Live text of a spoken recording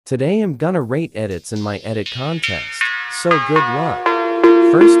Today I'm gonna rate edits in my edit contest, so good luck.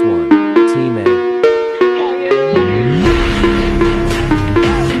 First one, Team A. 10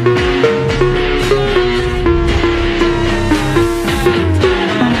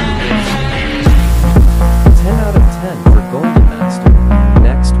 out of 10 for Golden Master.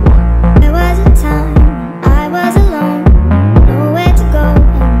 Next one. There was a time I was alone, nowhere to go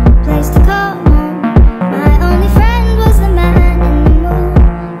and no place to call home. My only friend was the man in the moon,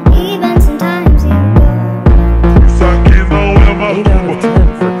 and even sometimes he would go. 8 out of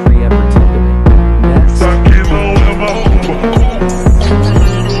 10 for Kriya Pretending. Next.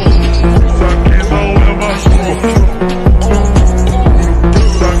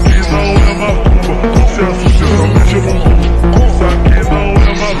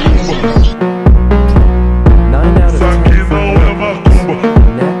 9 out of 10 for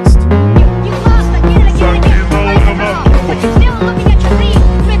Next. You lost again and again and again. Right now, but you're still looking at your feet,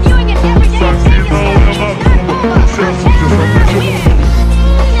 reviewing it every day and saying it's not over.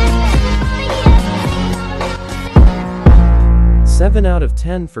 I'm 7 out of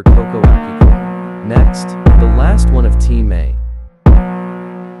 10 for Coco Akiko. Next, the last one of Team A.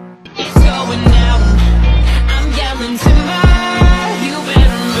 It's going down. I'm yelling timber. You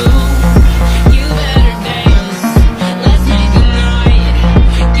better move. You better dance. Let's make a night.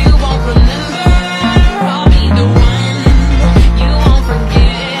 You won't remember. I'll be the one. You won't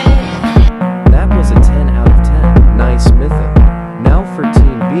forget. That was a 10 out of 10. Nice mythic. Now for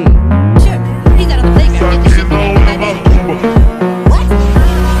Team B. Sure, he's out on the playground. Get the shit together. I did it. What?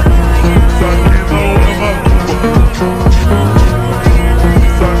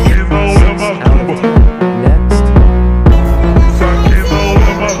 6 out of 10. Next.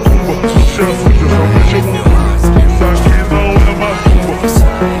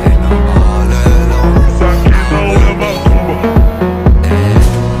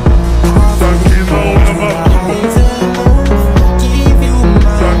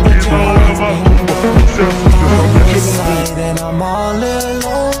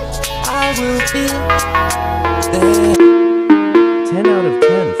 10 out of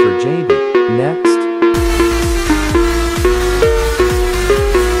 10